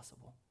 if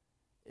possible?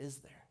 Is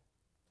there?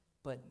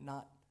 But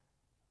not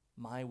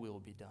my will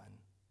be done.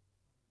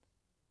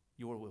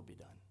 Your will be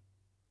done.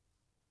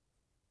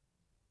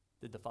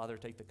 Did the Father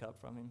take the cup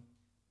from him?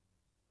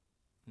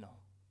 No,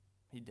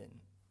 he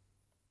didn't.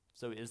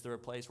 So is there a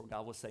place where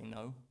God will say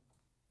no?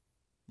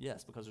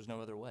 Yes, because there's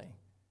no other way.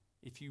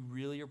 If you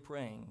really are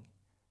praying,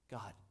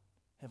 God,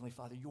 Heavenly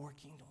Father, your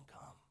kingdom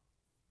come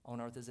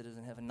on earth as it is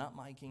in heaven, not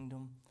my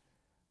kingdom.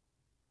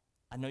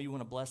 I know you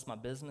want to bless my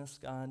business,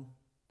 God.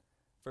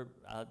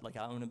 I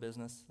own a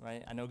business,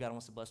 right? I know God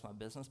wants to bless my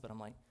business, but I'm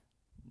like,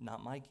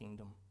 not my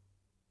kingdom,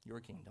 your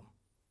kingdom.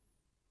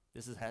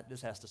 This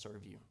has to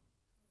serve you.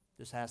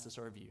 This has to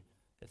serve you.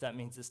 If that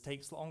means this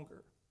takes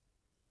longer,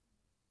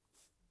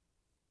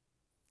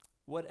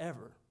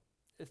 whatever.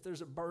 if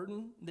there's a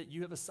burden that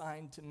you have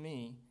assigned to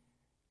me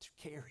to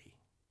carry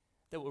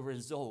that will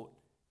result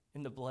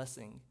in the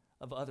blessing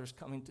of others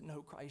coming to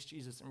know Christ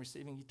Jesus and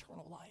receiving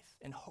eternal life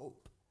and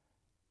hope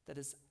that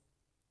is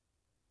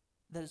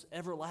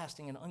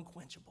everlasting and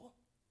unquenchable.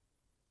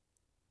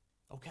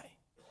 Okay,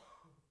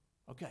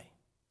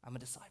 I'm a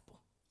disciple.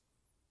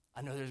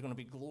 I know there's going to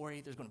be glory,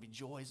 there's going to be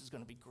joys, it's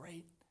going to be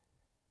great.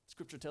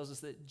 Scripture tells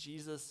us that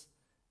Jesus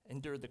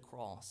endured the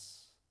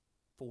cross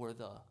for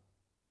the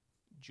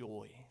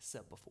joy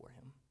set before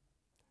him.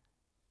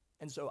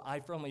 And so I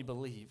firmly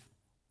believe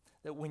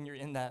that when you're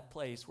in that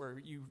place where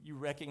you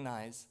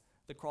recognize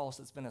the cross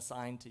that's been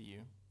assigned to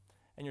you,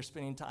 and you're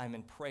spending time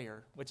in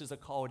prayer, which is a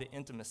call to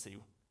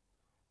intimacy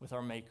with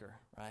our Maker,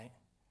 right?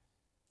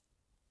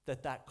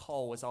 That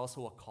call is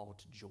also a call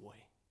to joy,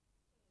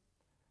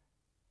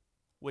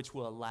 which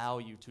will allow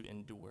you to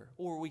endure.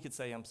 Or we could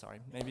say,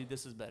 maybe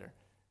this is better.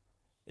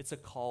 It's a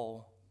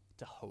call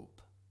to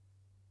hope,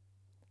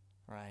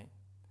 right?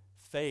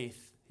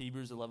 Faith,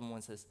 Hebrews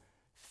 11:1 says,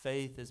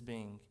 faith is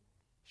being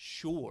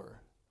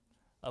sure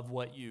of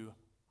what you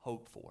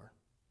hope for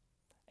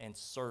and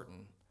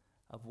certain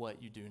of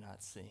what you do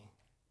not see.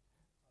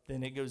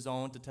 Then it goes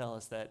on to tell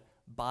us that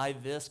by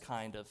this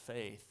kind of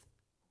faith,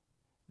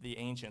 the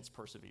ancients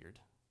persevered.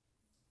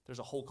 There's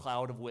a whole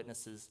cloud of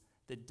witnesses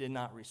that did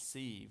not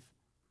receive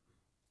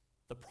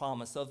the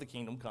promise of the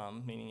kingdom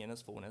come, meaning in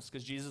his fullness,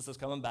 because Jesus is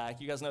coming back.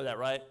 You guys know that,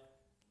 right?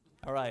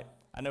 All right.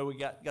 I know we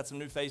got some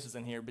new faces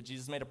in here, but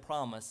Jesus made a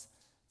promise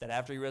that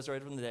after he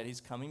resurrected from the dead,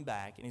 he's coming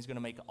back and he's going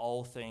to make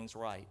all things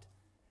right.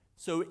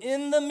 So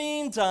in the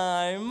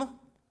meantime,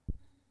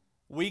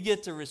 we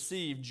get to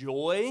receive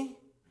joy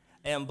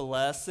and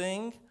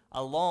blessing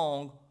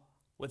along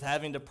with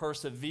having to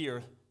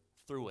persevere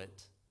through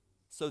it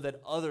so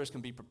that others can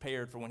be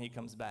prepared for when he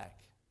comes back.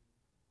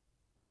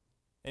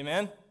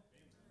 Amen?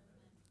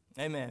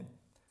 Amen.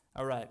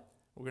 All right.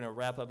 We're going to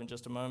wrap up in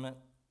just a moment.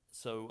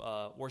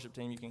 So worship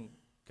team, you can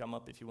come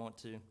up if you want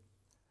to.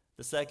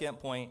 The second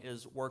point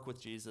is work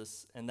with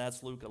Jesus, and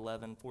that's Luke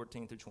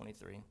 11:14 through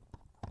 23.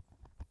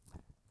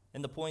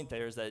 And the point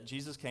there is that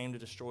Jesus came to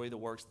destroy the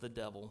works of the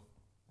devil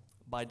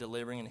by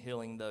delivering and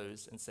healing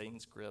those in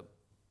Satan's grip.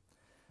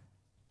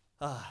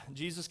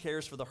 Jesus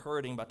cares for the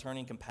hurting by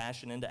turning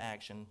compassion into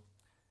action.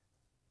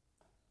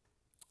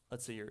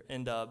 Let's see here.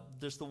 And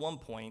there's the one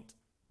point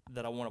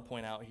that I want to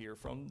point out here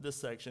from this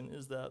section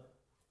is that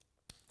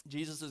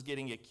Jesus is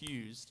getting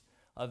accused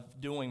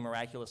of doing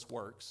miraculous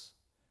works.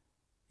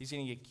 He's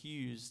getting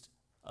accused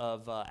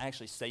of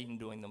actually Satan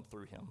doing them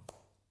through him,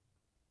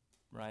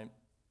 right?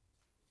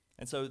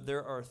 And so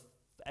there are,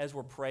 as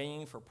we're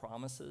praying for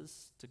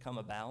promises to come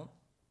about,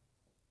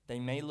 they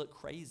may look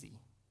crazy.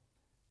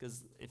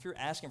 Because if you're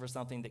asking for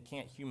something that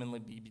can't humanly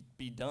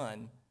be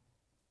done,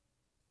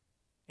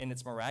 and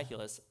it's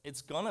miraculous,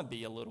 it's going to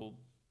be a little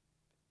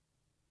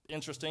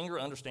interesting or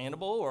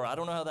understandable, or I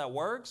don't know how that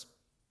works.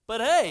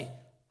 But hey,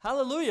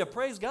 hallelujah,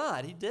 praise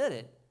God, he did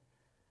it.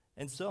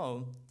 And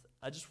so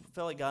I just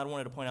felt like God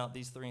wanted to point out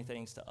these three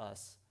things to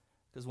us.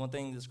 Because one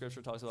thing the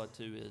scripture talks about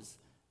too is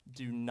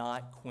do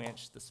not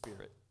quench the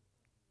Spirit.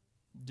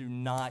 Do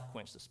not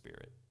quench the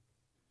Spirit.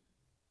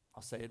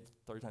 I'll say it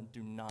a third time.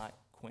 Do not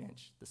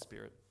quench the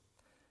Spirit.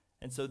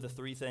 And so the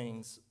three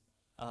things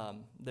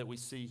that we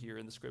see here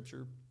in the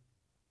scripture,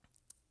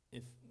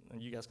 if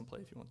you guys can play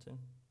if you want to.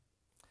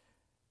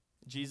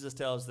 Jesus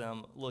tells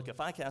them, look,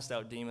 if I cast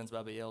out demons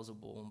by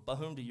Beelzebul, by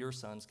whom do your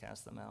sons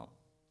cast them out?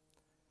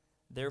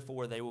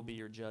 Therefore they will be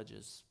your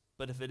judges.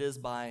 But if it is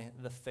by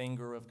the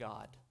finger of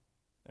God,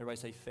 everybody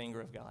say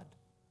finger of God.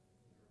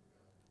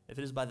 If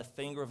it is by the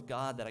finger of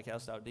God that I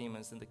cast out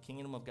demons, then the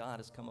kingdom of God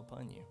has come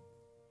upon you.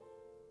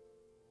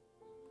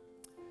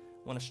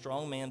 When a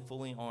strong man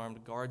fully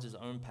armed guards his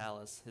own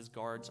palace, his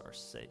goods are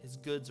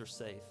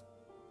safe.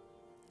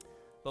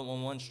 But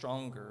when one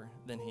stronger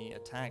than he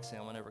attacks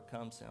him and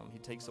overcomes him, he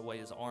takes away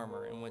his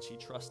armor in which he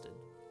trusted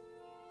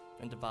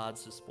and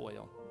divides his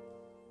spoil.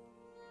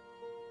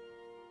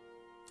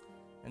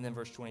 And then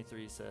verse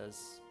 23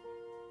 says,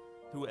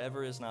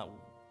 whoever is not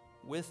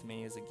with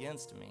me is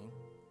against me,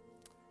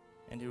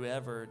 and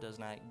whoever does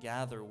not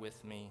gather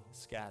with me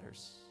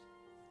scatters.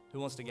 Who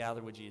wants to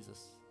gather with Jesus?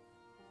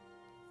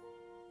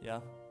 Yeah?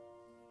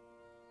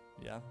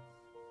 Yeah?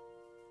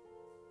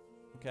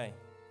 Okay.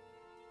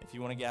 If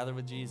you want to gather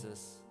with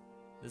Jesus,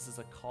 this is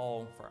a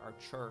call for our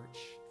church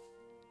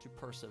to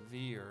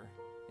persevere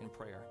in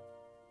prayer.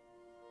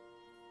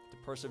 To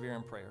persevere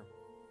in prayer.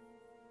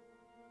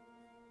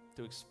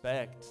 To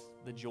expect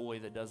the joy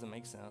that doesn't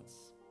make sense.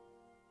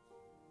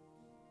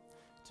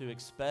 To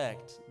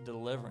expect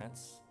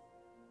deliverance.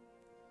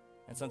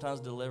 And sometimes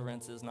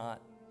deliverance is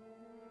not,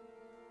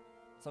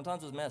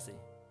 sometimes it's messy.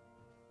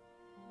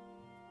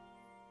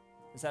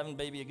 Is having a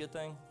baby a good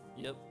thing?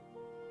 Yep.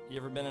 You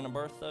ever been in a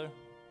birth though?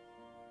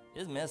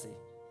 It's messy.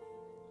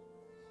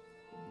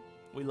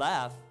 We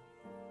laugh,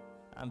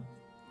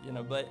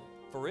 but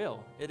for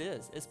real, it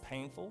is. It's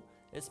painful.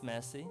 It's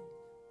messy.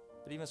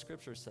 But even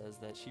Scripture says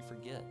that she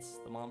forgets,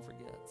 the mom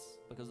forgets,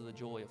 because of the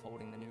joy of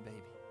holding the new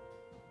baby.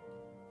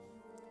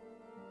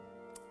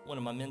 one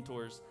of my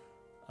mentors,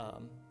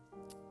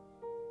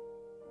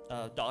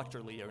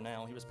 Dr. Leo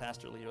now, he was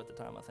Pastor Leo at the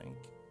time, I think.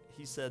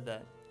 He said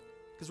that,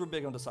 because we're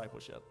big on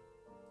discipleship,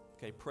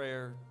 okay,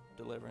 prayer,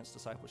 deliverance,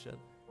 discipleship.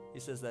 He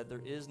says that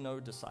there is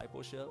no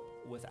discipleship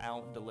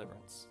without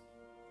deliverance.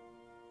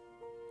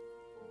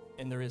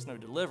 And there is no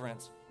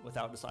deliverance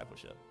without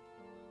discipleship.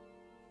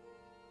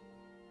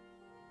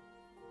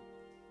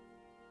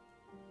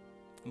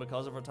 And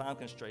because of our time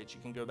constraints, you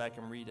can go back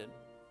and read it.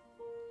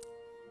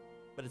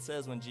 But it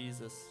says when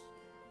Jesus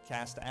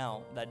cast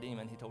out that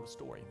demon, he told a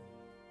story.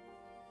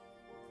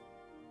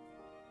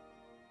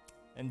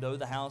 And though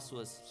the house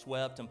was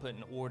swept and put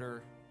in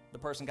order, the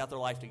person got their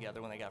life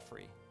together when they got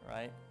free,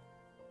 right?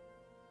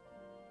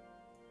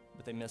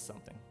 But they missed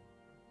something.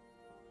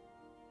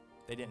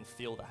 They didn't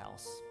feel the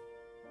house.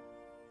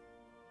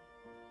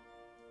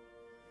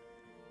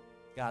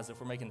 Guys,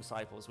 if we're making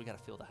disciples, we got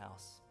to feel the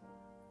house.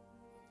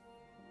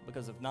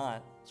 Because if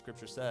not,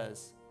 Scripture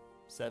says,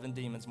 7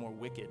 demons more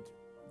wicked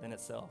than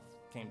itself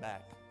came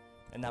back.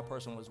 And that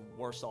person was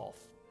worse off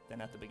than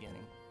at the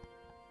beginning.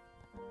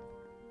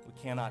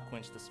 We cannot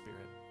quench the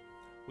Spirit.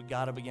 We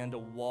got to begin to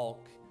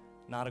walk,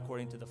 not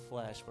according to the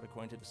flesh, but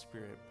according to the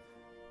Spirit.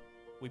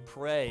 We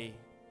pray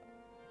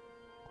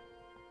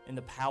in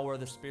the power of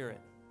the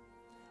Spirit.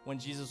 When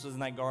Jesus was in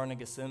that Garden of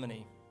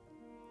Gethsemane,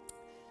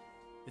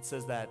 it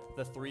says that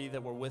the 3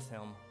 that were with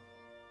him,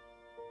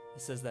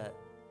 it says that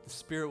the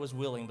spirit was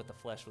willing, but the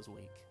flesh was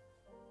weak.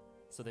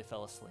 So they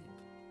fell asleep.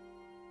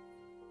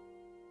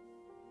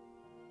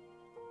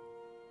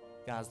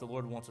 Guys, the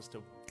Lord wants us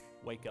to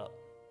wake up.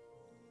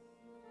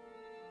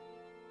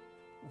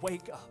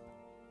 Wake up.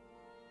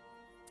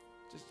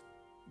 Just,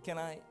 can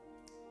I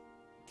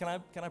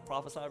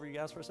prophesy over you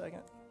guys for a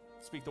second?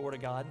 Speak the word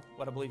of God,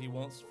 what I believe he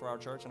wants for our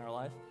church and our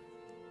life.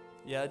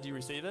 Yeah, do you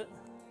receive it?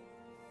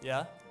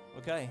 Yeah?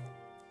 Okay.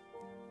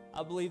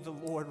 I believe the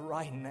Lord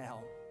right now,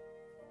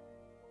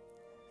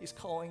 he's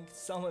calling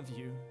some of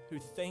you who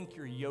think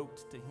you're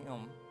yoked to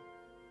him,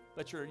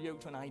 but you're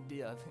yoked to an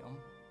idea of him.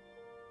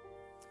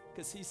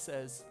 Because he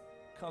says,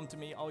 come to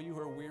me, all you who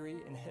are weary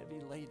and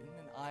heavy laden,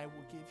 and I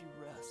will give you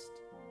rest.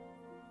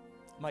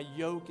 My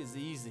yoke is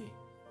easy.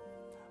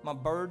 My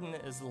burden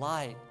is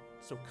light.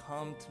 So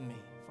come to me,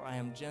 for I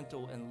am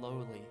gentle and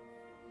lowly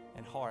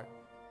in heart.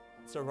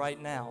 So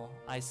right now,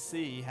 I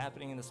see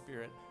happening in the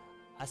Spirit,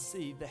 I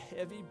see the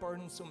heavy,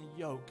 burdensome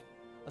yoke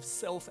of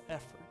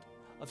self-effort,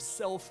 of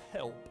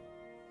self-help,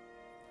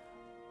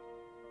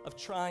 of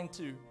trying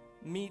to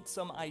meet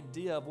some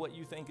idea of what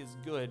you think is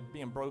good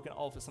being broken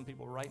off of some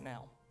people right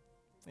now.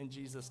 In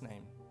Jesus'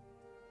 name.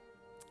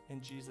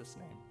 In Jesus'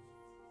 name.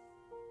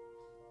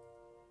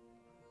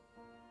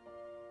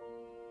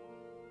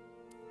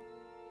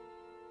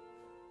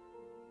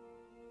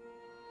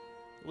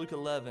 Luke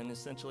 11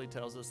 essentially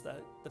tells us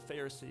that the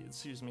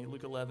Pharisees,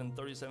 Luke 11,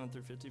 37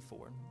 through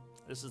 54.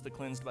 This is the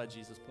cleansed by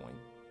Jesus point.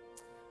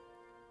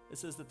 It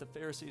says that the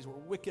Pharisees were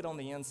wicked on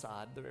the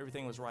inside, though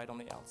everything was right on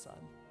the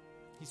outside.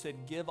 He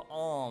said, give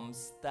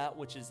alms that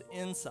which is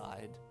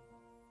inside,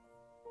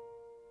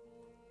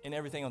 and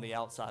everything on the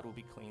outside will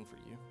be clean for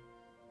you.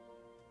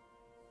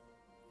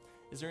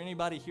 Is there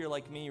anybody here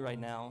like me right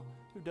now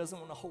who doesn't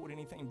want to hold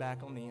anything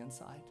back on the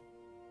inside?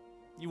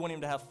 You want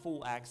him to have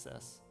full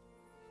access.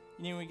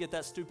 You know, when you get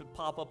that stupid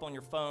pop-up on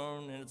your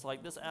phone, and it's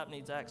like, this app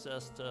needs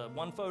access to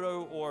one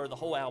photo or the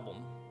whole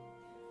album.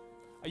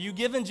 Are you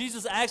giving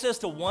Jesus access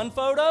to one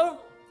photo?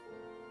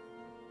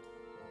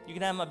 You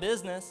can have my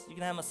business. You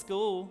can have my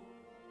school.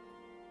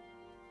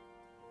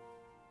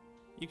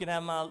 You can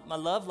have my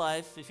love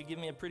life if you give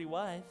me a pretty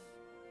wife.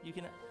 You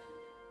can,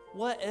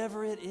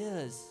 whatever it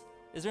is.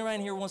 Is there anybody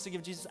in here who wants to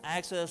give Jesus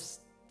access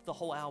to the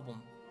whole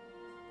album?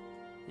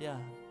 Yeah.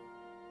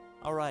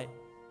 All right.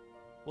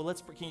 Well,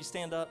 can you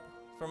stand up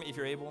for me if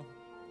you're able?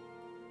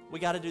 We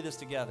got to do this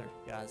together,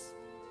 guys.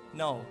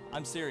 No,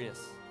 I'm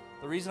serious.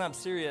 The reason I'm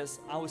serious,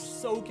 I was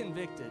so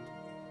convicted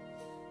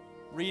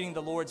reading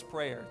the Lord's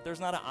Prayer.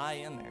 There's not an I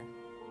in there.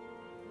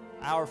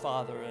 Our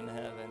Father in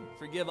heaven,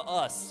 forgive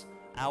us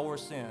our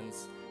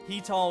sins.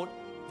 He taught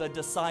the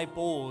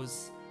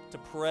disciples to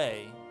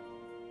pray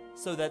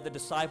so that the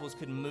disciples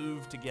could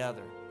move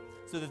together,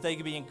 so that they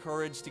could be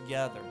encouraged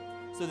together,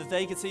 so that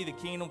they could see the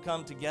kingdom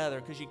come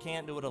together, because you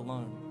can't do it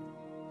alone.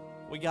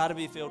 We got to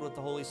be filled with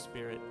the Holy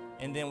Spirit,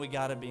 and then we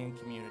got to be in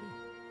community.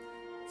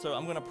 So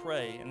I'm going to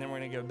pray, and then we're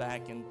going to go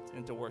back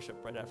into worship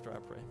right after I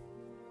pray.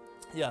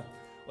 Yeah.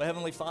 Well,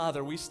 Heavenly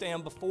Father, we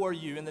stand before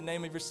you in the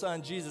name of your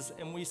Son, Jesus,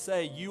 and we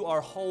say, you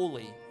are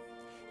holy.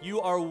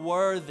 You are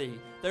worthy.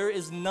 There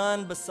is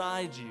none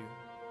beside you.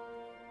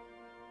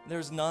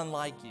 There's none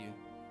like you.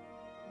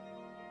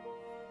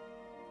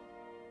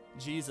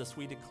 Jesus,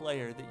 we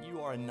declare that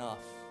you are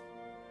enough.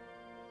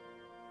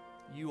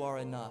 You are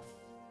enough.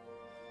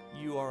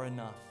 You are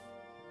enough.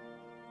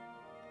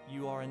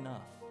 You are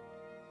enough.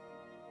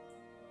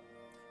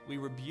 We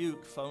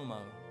rebuke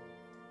FOMO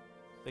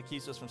that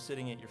keeps us from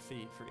sitting at your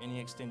feet for any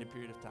extended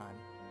period of time.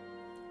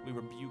 We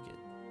rebuke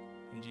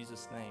it. In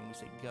Jesus' name, we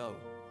say, go.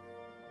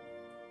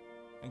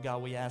 And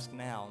God, we ask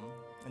now,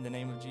 in the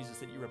name of Jesus,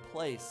 that you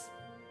replace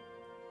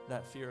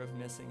that fear of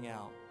missing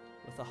out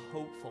with a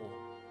hopeful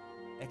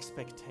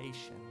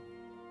expectation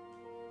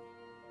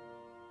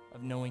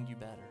of knowing you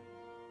better,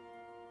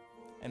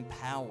 and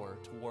power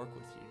to work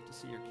with you to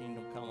see your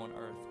kingdom come on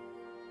earth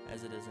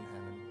as it is in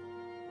heaven.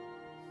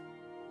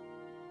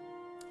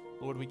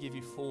 Lord, we give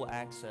you full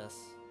access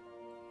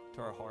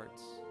to our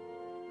hearts.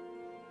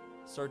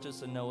 Search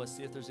us and know us,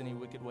 see if there's any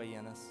wicked way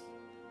in us,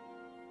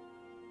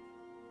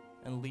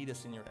 and lead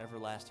us in your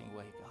everlasting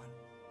way, God.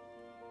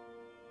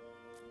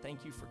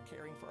 Thank you for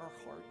caring for our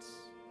hearts.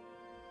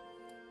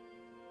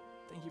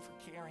 Thank you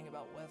for caring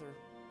about whether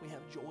we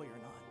have joy or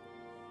not.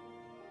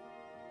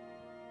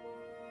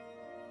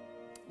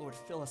 Lord,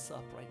 fill us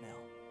up right now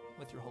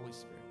with your Holy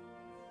Spirit.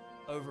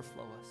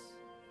 Overflow us.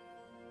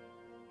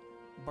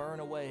 Burn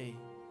away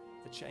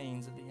the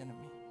chains of the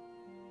enemy.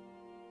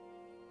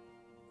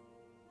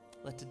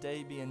 Let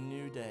today be a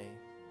new day,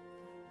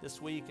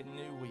 this week a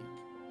new week,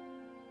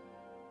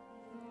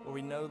 where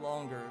we no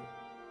longer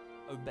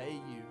obey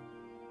you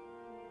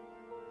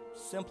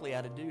simply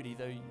out of duty,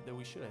 though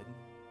we should.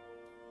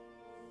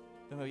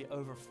 But may we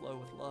overflow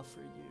with love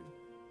for you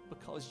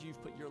because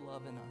you've put your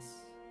love in us.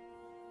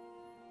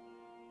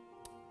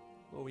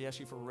 Lord, we ask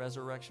you for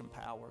resurrection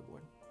power,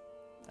 Lord,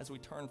 as we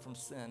turn from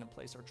sin and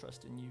place our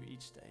trust in you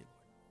each day,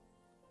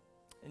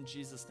 Lord. In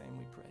Jesus' name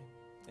we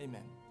pray.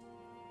 Amen.